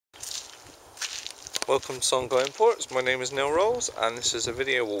Welcome to Songo Imports. My name is Neil Rolls and this is a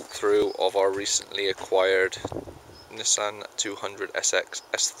video walkthrough of our recently acquired Nissan 200SX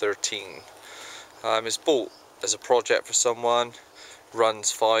S13. It's bought as a project for someone, runs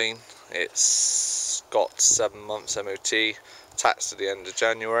fine, it's got 7 months MOT, taxed to the end of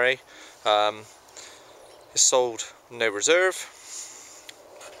January. It's sold no reserve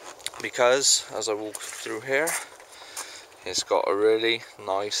because, as I walk through here, it's got a really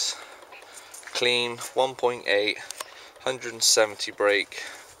nice clean 1.8 170 brake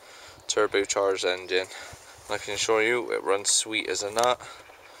turbocharged engine. I can assure you it runs sweet as a nut.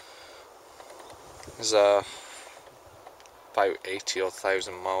 There's about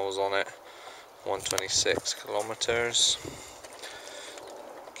 80,000 miles on it, 126 kilometers.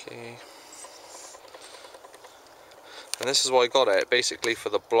 Okay, and this is why I got it, basically for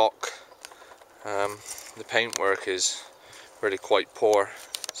the block. The paintwork is really quite poor.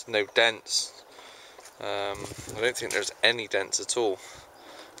 There's no dents. I don't think there's any dents at all.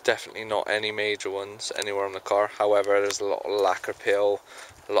 Definitely not any major ones anywhere on the car. However, there's a lot of lacquer peel,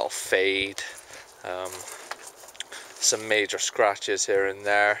 a lot of fade, some major scratches here and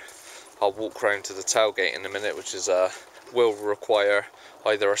there. I'll walk round to the tailgate in a minute, which is will require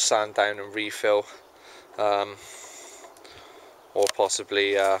either a sand down and refill, or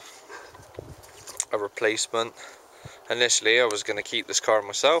possibly a replacement. Initially I was going to keep this car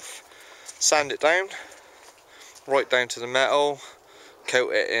myself, sand it down right down to the metal, coat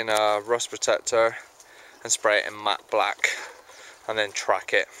it in a rust protector and spray it in matte black, and then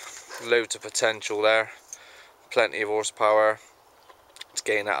track it. Loads of potential there, plenty of horsepower to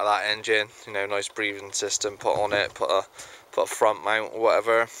gain out of that engine, you know, nice breathing system put on it, put a front mount or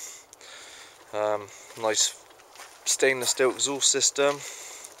whatever, nice stainless steel exhaust system,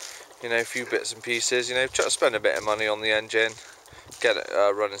 you know, a few bits and pieces, you know, try to spend a bit of money on the engine, get it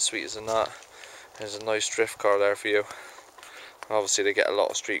running sweet as a nut. There's a nice drift car there for you. Obviously they get a lot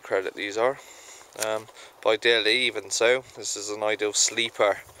of street credit, these are, but ideally, even so, this is an ideal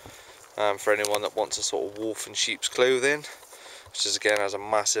sleeper for anyone that wants a sort of wolf in sheep's clothing, which is again has a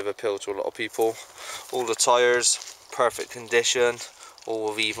massive appeal to a lot of people. All the tyres perfect condition, all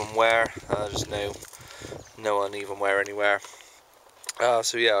with even wear, there's no uneven wear anywhere.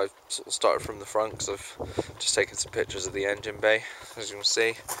 So yeah, I've sort of started from the front because I've just taken some pictures of the engine bay. As you can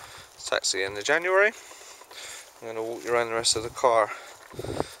see, it's actually in the January. I'm going to walk you around the rest of the car.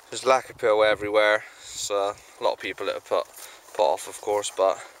 There's lacquer peel everywhere. So a lot of people that have put off, of course,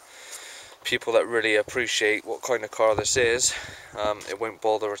 but people that really appreciate what kind of car this is, it won't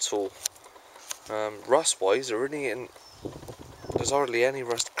bother at all. Rust wise, there's hardly any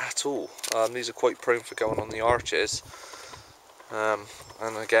rust at all. These are quite prone for going on the arches. And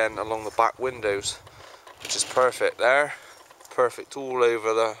again along the back windows, which is perfect there, perfect all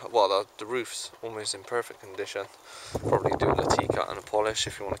over the roof's almost in perfect condition. Probably do a little T-cut and a polish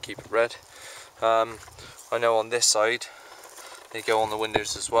if you want to keep it red. I know on this side they go on the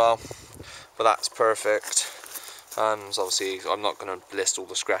windows as well, but that's perfect. So obviously I'm not going to list all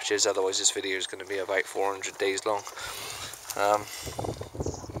the scratches, otherwise this video is going to be about 400 days long.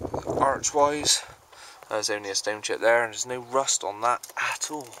 Arch wise, there's only a stone chip there, and there's no rust on that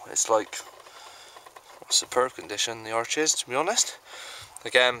at all. It's like superb condition, the arch is, to be honest.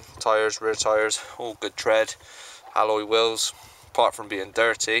 Again, tyres, rear tyres, all good tread. Alloy wheels, apart from being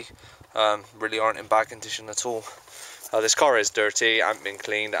dirty, really aren't in bad condition at all. This car is dirty, hasn't been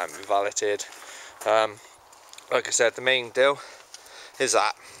cleaned, hasn't been valeted. Like I said, the main deal is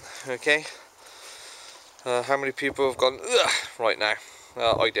that, okay? How many people have gone, ugh, right now?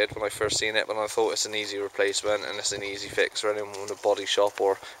 I did when I first seen it, but I thought it's an easy replacement and it's an easy fix for anyone with a body shop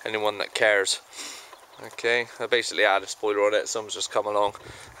or anyone that cares. Okay, I basically had a spoiler on it, someone's just come along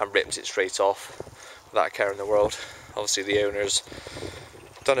and ripped it straight off without a care in the world. Obviously the owner's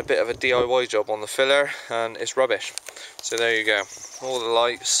done a bit of a DIY job on the filler and it's rubbish. So there you go, all the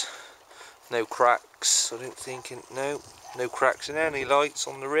lights, no cracks, I don't think, no cracks in any lights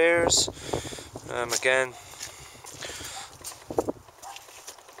on the rears. Again,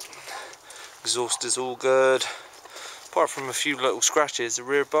 exhaust is all good, apart from a few little scratches. The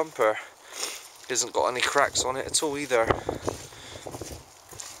rear bumper hasn't got any cracks on it at all either.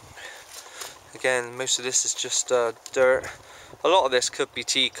 Again, most of this is just dirt. A lot of this could be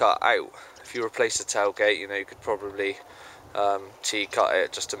T-cut out. If you replace the tailgate, you know, you could probably T-cut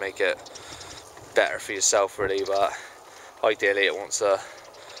it just to make it better for yourself really, but ideally it wants a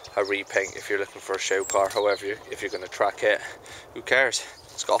repaint if you're looking for a show car. However, if you're going to track it, who cares?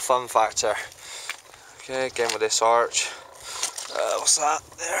 It's got a fun factor. Okay, again with this arch, what's that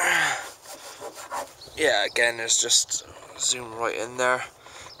there? Yeah, again, there's just zoom right in there.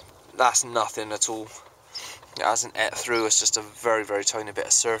 that's nothing at all. It hasn't ate through, it's just a very, very tiny bit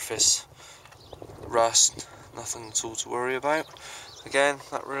of surface rust. Nothing at all to worry about. Again,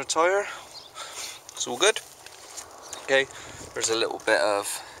 that rear tyre, it's all good. Okay, there's a little bit of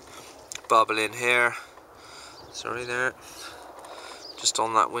bubble in here. Sorry there. Just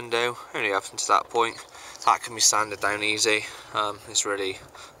on that window, only happens to that point. That can be sanded down easy. It's really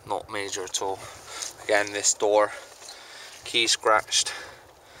not major at all. Again, this door, key scratched,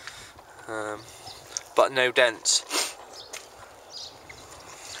 but no dents.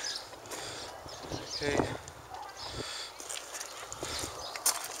 Okay.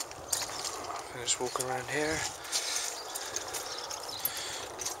 Just walk around here.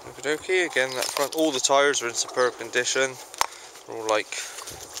 Okay, again, that front, all the tyres are in superb condition. They're all like,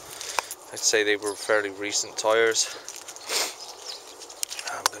 I'd say they were fairly recent tyres.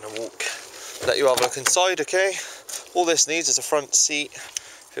 I'm gonna let you have a look inside, okay? All this needs is a front seat,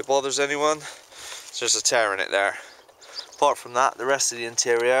 if it bothers anyone. So there's a tear in it there. Apart from that, the rest of the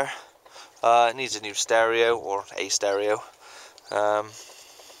interior, it needs a new stereo, or a stereo.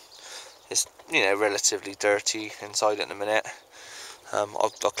 It's, you know, relatively dirty inside in a minute.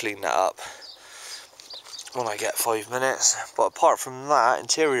 I'll clean that up when I get 5 minutes. But apart from that,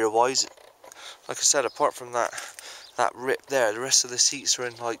 interior wise, like I said, apart from that rip there, the rest of the seats are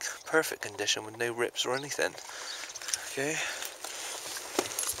in like perfect condition with no rips or anything. Okay,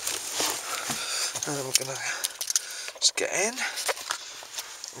 and I'm gonna just get in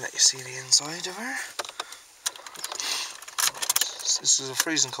and let you see the inside of her. This is a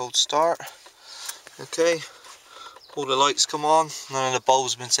freezing cold start. Okay, all the lights come on, none of the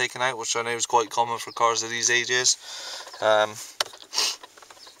bulbs have been taken out, which I know is quite common for cars of these ages. And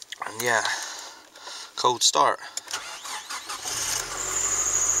yeah, cold start.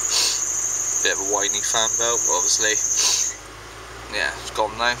 Bit of a whiny fan belt, but obviously, yeah, it's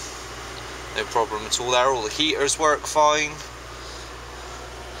gone now. No problem at all there. All the heaters work fine.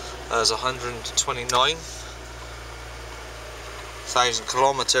 There's 129,000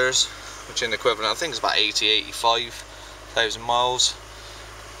 kilometers, which in equivalent, I think it's about 85,000 miles.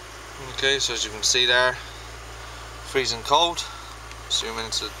 Okay, so as you can see there, freezing cold. Zoom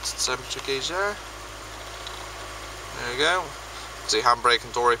into the temperature gauge there. There you go. The handbrake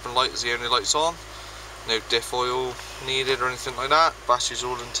and door open light is the only lights on. No diff oil needed or anything like that. Battery's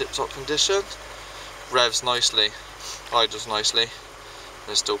all in tip-top condition. Revs nicely, idles nicely.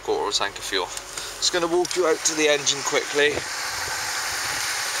 There's still a quarter of a tank of fuel. Just going to walk you out to the engine quickly,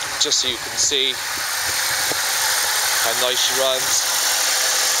 just so you can see how nice she runs.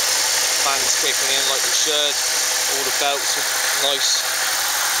 Fans kicking in like they should. All the belts are nice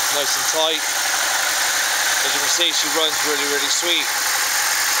and tight. As you can see, she runs really, really sweet.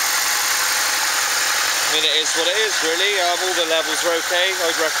 I mean, it is what it is, really. All the levels are okay.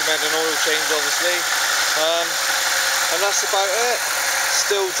 I'd recommend an oil change, obviously. And that's about it.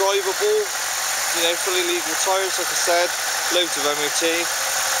 Still drivable. You know, fully legal tyres, like I said. Loads of MOT.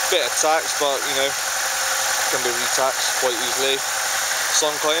 Bit of tax, but you know, can be retaxed quite easily.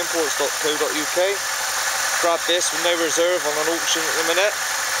 Sonkaiimports.co.uk. Grab this with no reserve on an auction at the minute.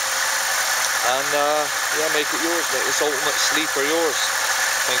 And yeah, make it yours, mate. This ultimate sleeper yours.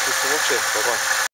 Thank you for watching. Bye bye.